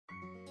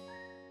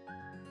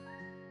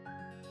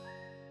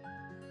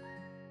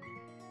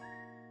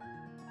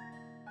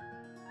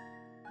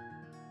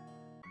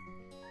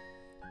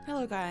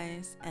Hello,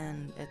 guys,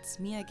 and it's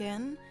me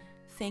again.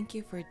 Thank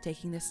you for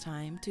taking this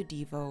time to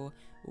Devo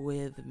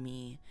with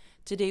me.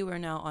 Today, we're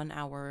now on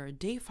our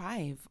day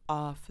 5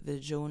 of the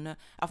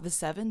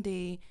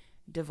 7-day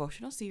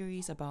devotional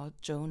series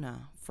about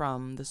Jonah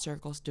from the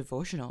Circle's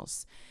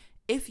devotionals.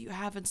 If you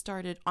haven't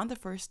started on the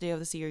first day of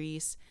the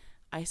series,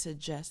 I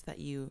suggest that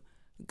you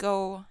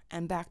go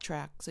and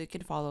backtrack so you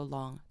can follow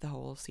along the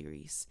whole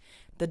series.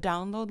 The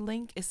download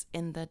link is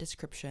in the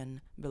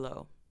description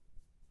below.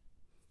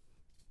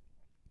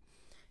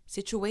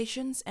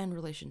 Situations and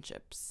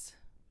relationships.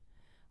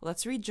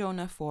 Let's read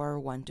Jonah 4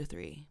 1 to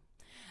 3.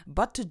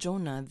 But to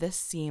Jonah this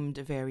seemed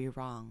very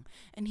wrong,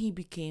 and he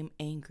became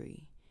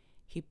angry.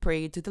 He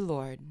prayed to the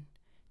Lord,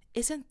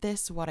 "Isn't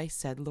this what I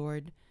said,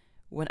 Lord,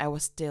 when I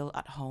was still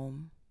at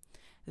home?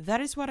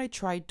 That is what I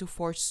tried to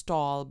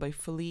forestall by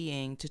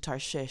fleeing to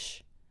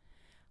Tarshish.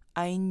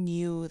 I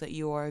knew that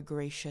you are a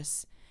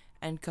gracious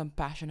and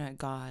compassionate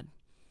God,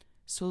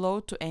 slow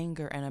to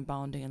anger and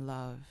abounding in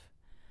love,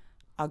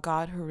 a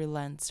God who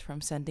relents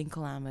from sending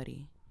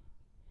calamity.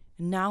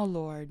 Now,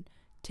 Lord,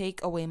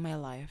 take away my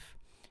life,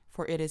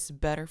 for it is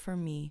better for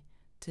me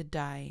to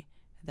die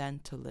than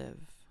to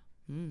live."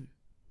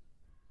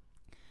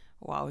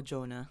 Wow,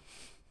 Jonah.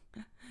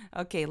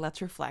 Okay,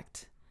 let's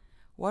reflect.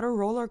 What a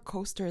roller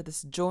coaster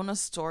this Jonah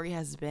story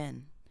has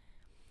been.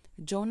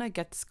 Jonah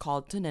gets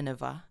called to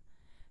Nineveh,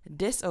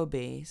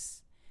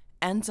 disobeys,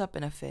 ends up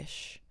in a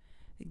fish,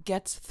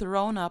 gets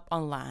thrown up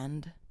on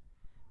land,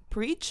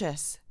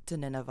 preaches to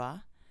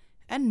Nineveh,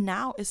 and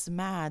now is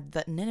mad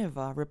that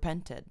Nineveh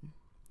repented.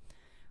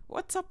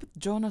 What's up with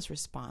Jonah's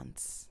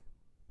response?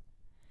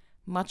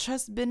 Much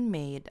has been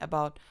made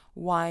about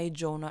why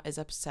Jonah is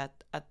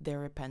upset at their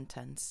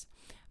repentance,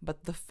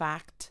 but the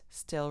fact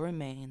still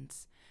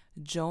remains.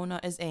 Jonah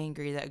is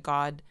angry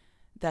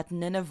that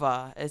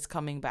Nineveh is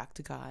coming back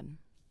to God.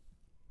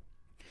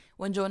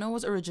 When Jonah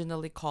was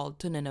originally called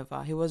to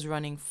Nineveh, he was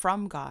running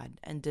from God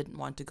and didn't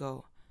want to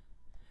go.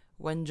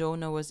 When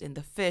Jonah was in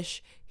the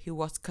fish, he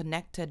was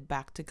connected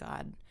back to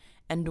God.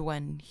 And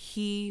when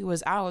he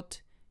was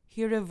out,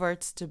 he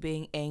reverts to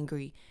being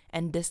angry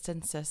and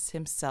distances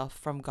himself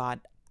from God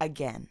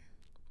again.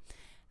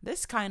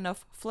 This kind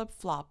of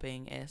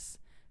flip-flopping is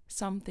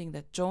something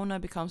that Jonah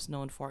becomes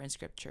known for in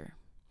Scripture.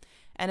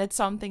 And it's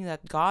something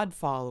that God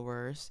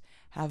followers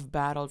have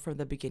battled from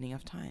the beginning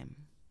of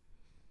time.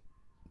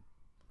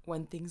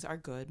 When things are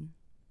good,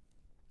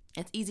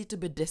 it's easy to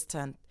be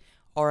distant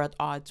or at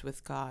odds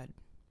with God.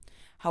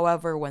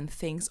 However, when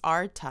things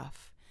are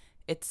tough,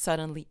 it's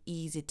suddenly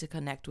easy to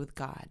connect with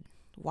God.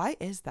 Why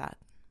is that?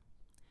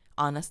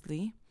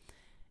 Honestly,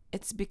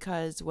 it's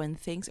because when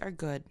things are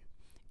good,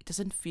 it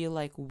doesn't feel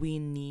like we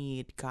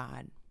need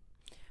God.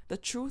 The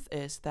truth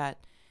is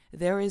that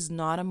there is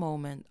not a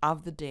moment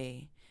of the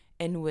day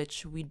in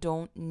which we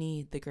don't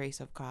need the grace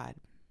of God.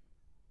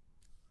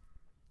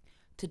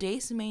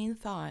 Today's main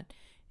thought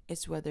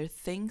is whether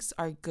things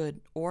are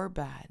good or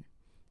bad,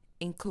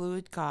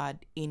 include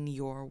God in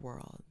your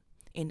world,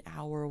 in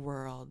our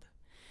world.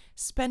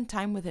 Spend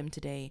time with Him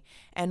today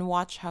and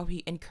watch how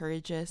He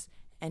encourages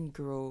and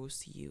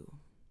grows you.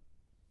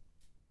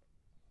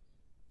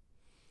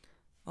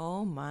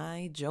 Oh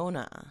my,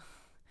 Jonah.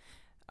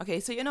 Okay,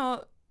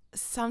 so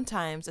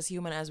sometimes as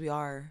human as we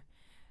are,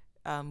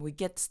 we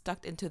get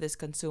stuck into this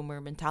consumer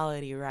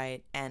mentality,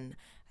 right? And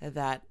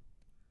that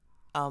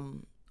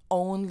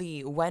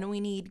only when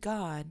we need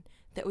God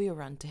that we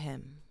run to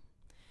Him.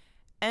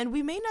 And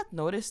we may not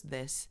notice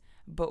this,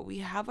 but we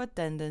have a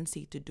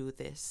tendency to do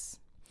this.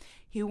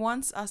 He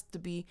wants us to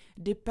be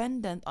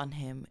dependent on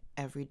Him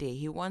every day.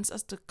 He wants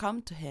us to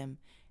come to Him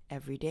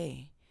every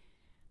day.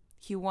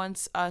 He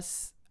wants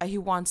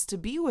to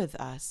be with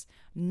us,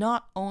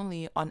 not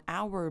only on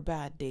our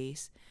bad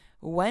days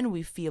when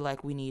we feel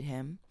like we need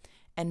Him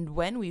and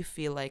when we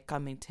feel like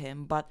coming to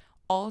Him, but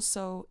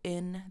also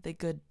in the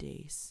good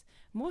days,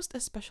 most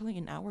especially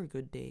in our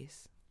good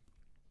days.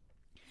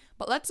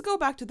 But let's go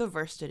back to the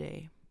verse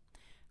today.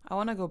 I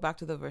want to go back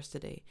to the verse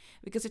today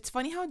because it's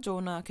funny how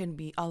Jonah can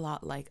be a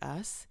lot like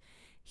us.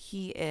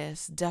 He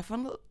is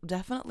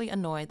definitely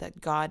annoyed that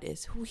God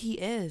is who He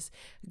is,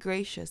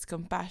 gracious,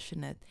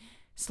 compassionate,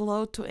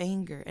 slow to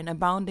anger, and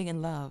abounding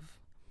in love.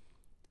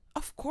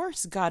 Of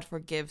course, God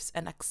forgives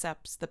and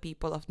accepts the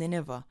people of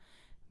Nineveh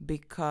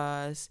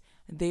because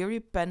they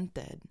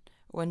repented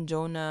when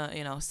Jonah,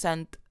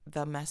 sent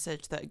the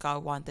message that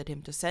God wanted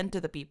him to send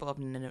to the people of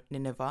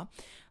Nineveh.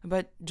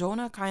 But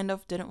Jonah kind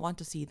of didn't want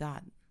to see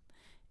that,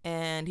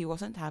 and he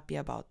wasn't happy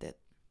about it.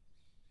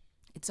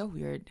 It's so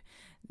weird.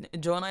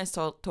 Jonah is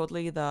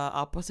totally the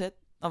opposite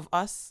of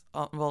us.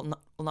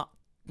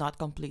 Not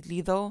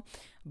completely though,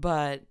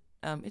 but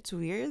it's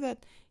weird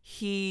that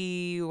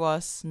he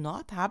was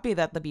not happy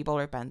that the people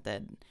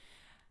repented.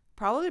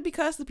 Probably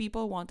because he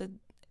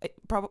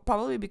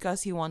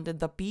wanted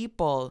the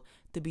people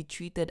to be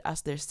treated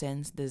as their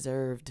sins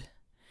deserved.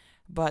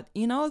 But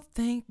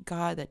thank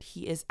God that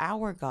He is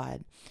our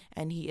God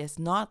and He is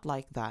not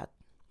like that.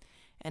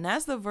 And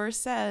as the verse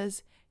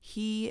says,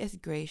 He is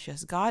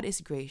gracious. God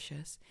is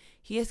gracious.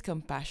 He is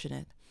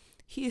compassionate.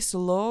 He is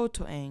slow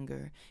to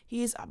anger.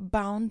 He is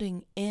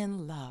abounding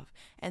in love.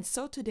 And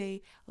so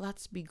today,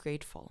 let's be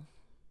grateful.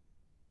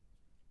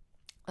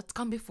 Let's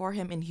come before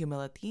Him in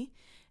humility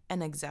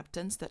and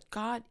acceptance that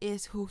God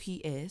is who He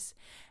is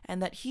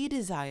and that He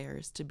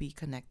desires to be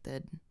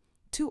connected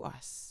to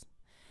us.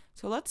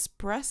 So let's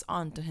press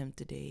on to Him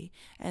today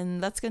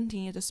and let's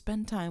continue to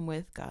spend time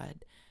with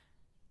God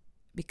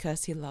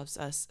because He loves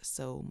us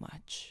so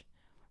much.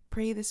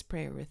 Pray this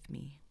prayer with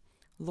me.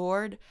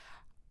 Lord,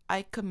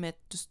 I commit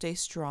to stay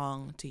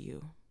strong to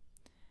You.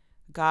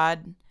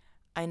 God,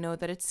 I know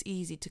that it's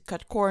easy to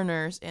cut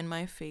corners in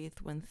my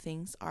faith when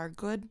things are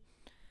good.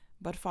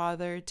 But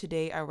Father,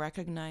 today I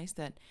recognize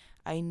that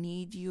I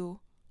need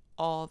You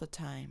all the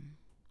time.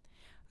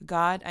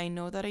 God, I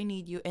know that I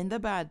need You in the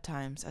bad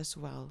times as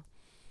well.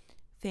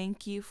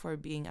 Thank You for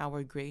being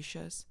our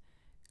gracious,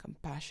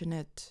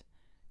 compassionate,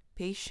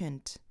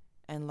 patient,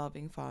 and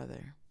loving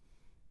Father.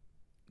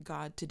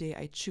 God, today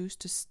I choose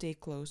to stay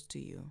close to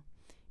You.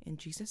 In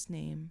Jesus'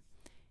 name,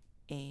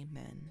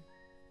 amen.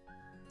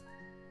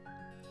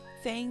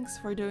 Thanks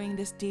for doing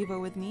this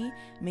Devo with me.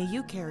 May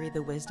you carry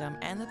the wisdom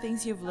and the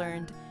things you've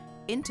learned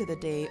into the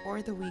day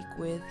or the week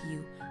with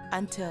you.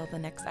 Until the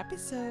next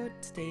episode,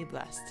 stay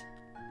blessed.